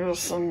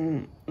infused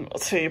and a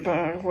tea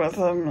bag with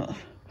them.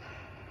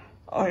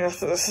 I guess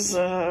this is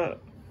a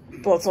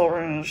blood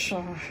orange,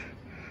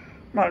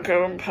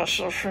 mango and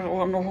passion fruit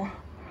one, or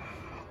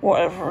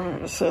whatever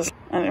it is.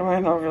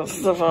 Anyway, now I'm going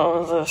to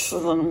devour this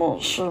and then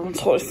watch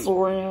Toy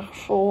Story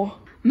 4.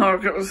 Now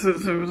I've got to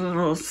do the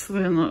last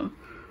thing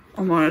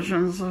on my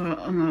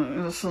agenda,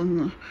 and it's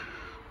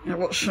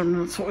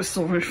watching Toy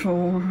Story 4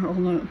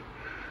 on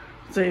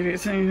the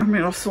DVD. I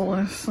mean, I saw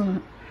this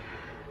in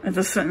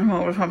the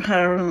cinema with my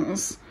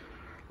parents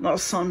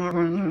last summer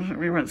when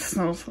we went to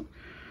Snow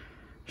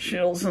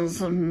Shields,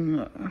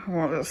 and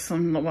it's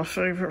not my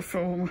favourite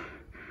film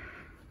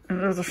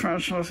in the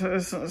franchise.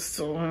 It's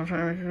still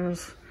very good.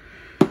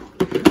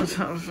 I'd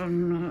have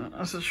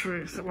as a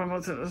treat that when I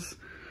did this,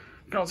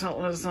 got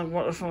out there's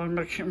what if I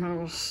Mickey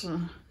Mouse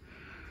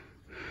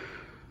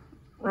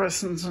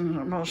raisins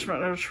and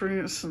marshmallow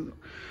treats and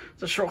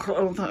the chocolate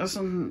on those,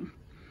 and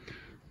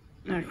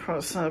yeah,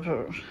 quite sad,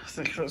 but I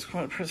think it was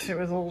quite pretty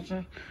with all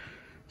the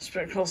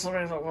sprinkles I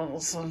made at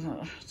once, and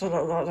the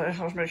look that they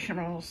have Mickey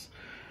Mouse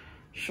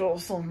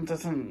shorts on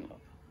didn't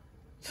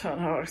turn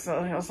out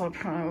exactly as I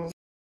planned.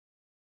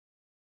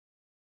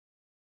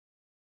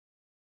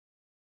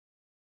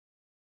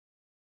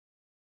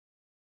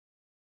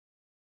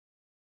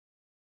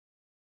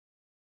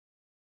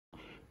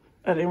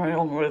 Anyway,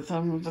 on with the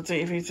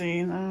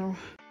DVD now.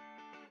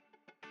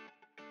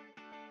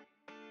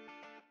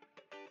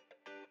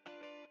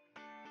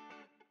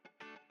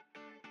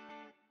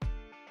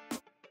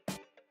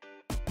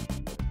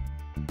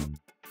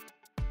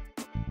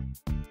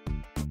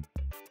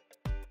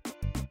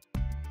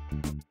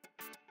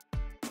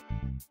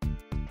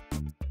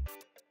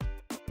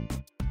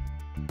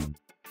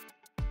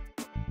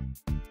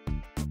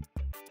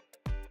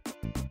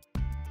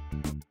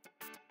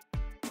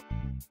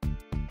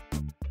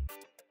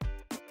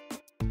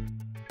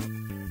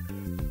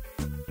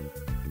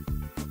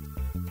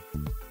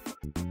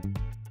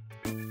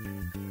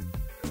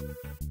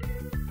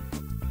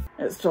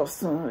 It's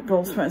just gone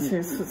 20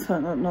 to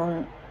 10 at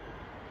night.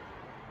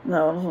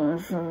 Now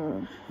I've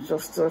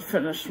just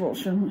finished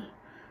watching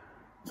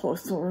Toy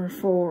Story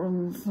 4,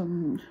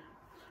 and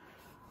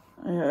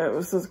yeah, it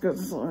was as good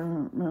as I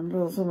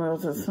remember. As I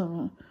did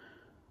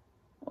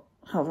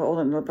have it all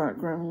in the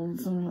background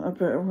a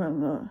bit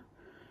when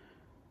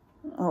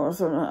I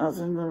was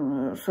adding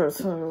the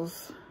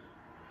photos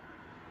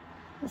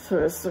to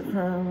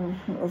Instagram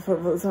of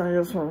the day,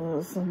 as well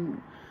as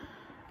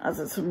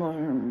added to my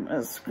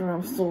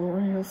Instagram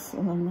stories,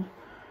 and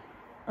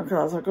I'm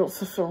glad I got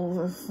to film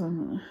this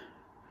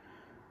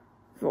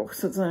vlog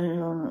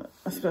today,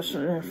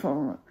 especially if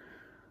I'm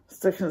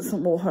sticking to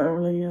more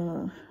homely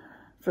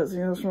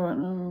videos right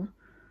now.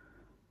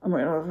 I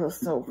mean, I've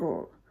still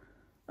got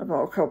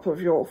about a couple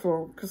of York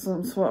vlogs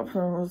and sweat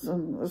uploads,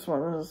 and as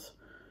well as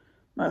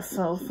my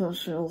South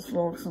Shields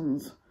vlogs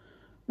and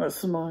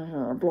most of my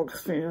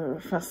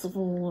Blogosphere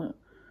Festival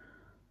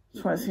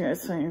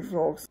 2018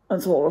 vlogs,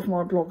 and all of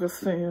my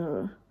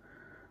Blogosphere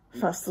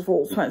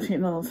Festival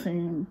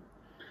 2019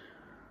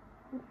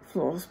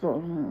 vlogs, but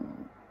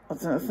I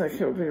don't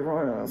think it would be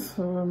right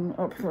to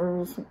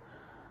upload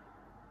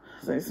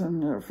these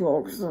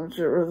vlogs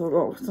during the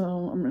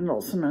lockdown. I mean,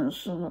 not to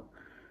mention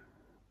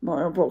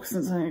my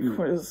Boxing Day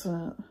quiz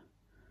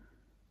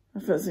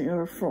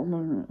video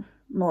from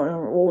my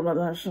Warner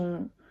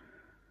Leisure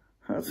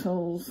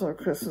hotels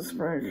Christmas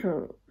break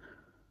at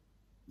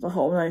the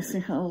Whole Macy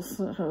House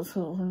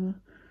Hotel in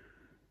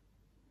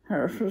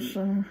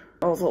Herefordshire.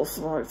 I would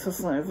also like to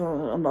say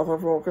that another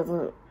vlogger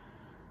that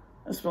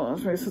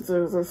inspired me to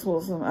do this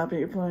was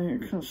Abbey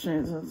Blake, and she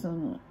did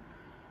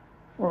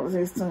one of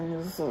these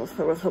days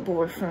with her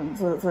boyfriend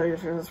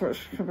David,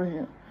 which can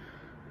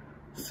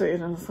be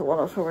seen in one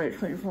of her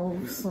weekly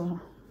vlogs. So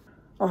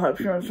I hope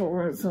you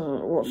enjoyed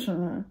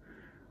watching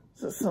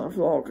this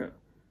vlog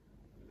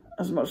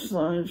as much as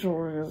I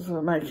enjoyed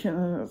making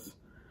it.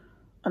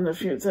 And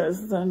if you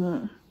did,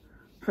 then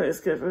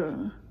please give it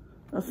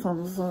a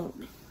thumbs up.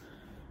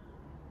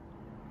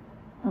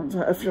 And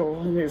if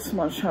you're new to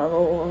my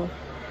channel,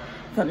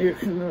 then you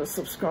can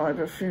subscribe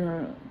if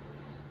you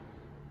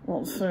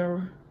want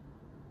to.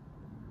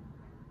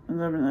 And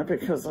then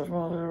because of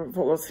my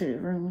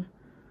volunteering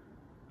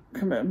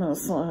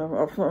commitments, I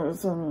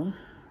upload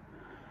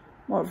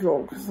my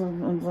vlogs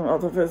and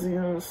other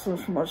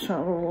videos from my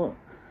channel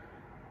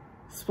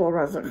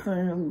sporadically,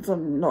 and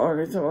not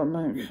only do I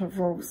make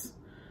vlogs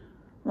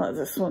like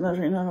this one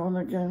every now and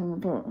again,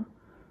 but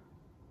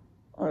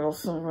I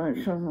also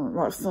make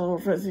lifestyle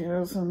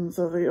videos and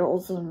the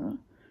odd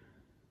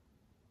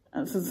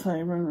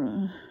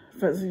entertainment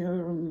video,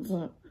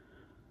 and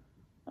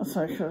I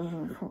take a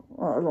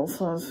long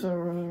time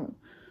to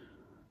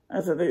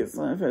edit these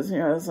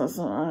videos as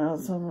I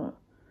add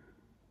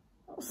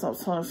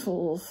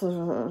subtitles,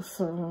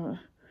 so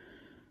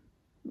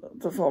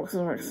the vlogs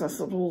are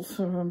accessible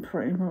to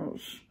pretty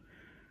much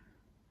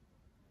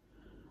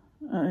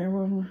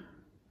anyone.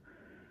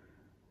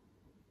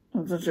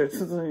 And due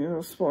to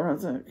the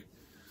sporadic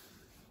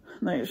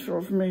nature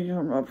of me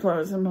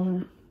uploading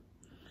my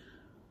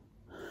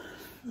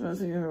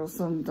videos,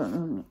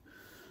 and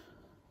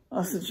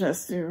I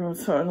suggest you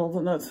turn on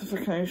the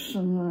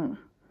notification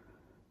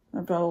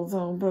bell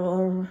down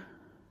below.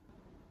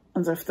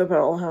 And if the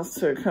bell has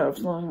 2 curved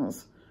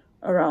lines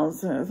around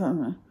it,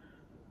 then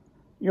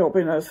you'll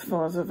be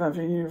notified of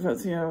every new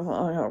video that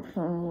I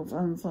upload,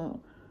 and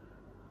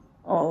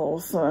I'll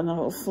also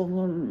announce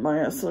on my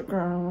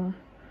Instagram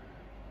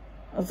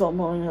and on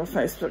my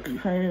Facebook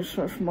page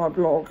with my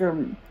blog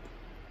and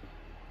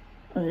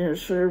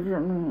YouTube,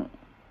 and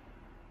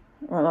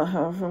when I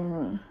have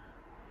a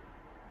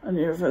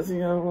new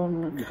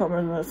video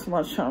coming to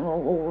my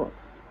channel, or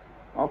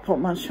I'll put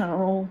my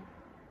channel.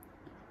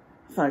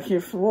 Thank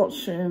you for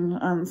watching,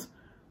 and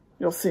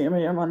you'll see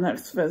me in my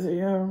next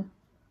video.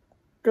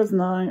 Good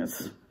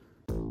night.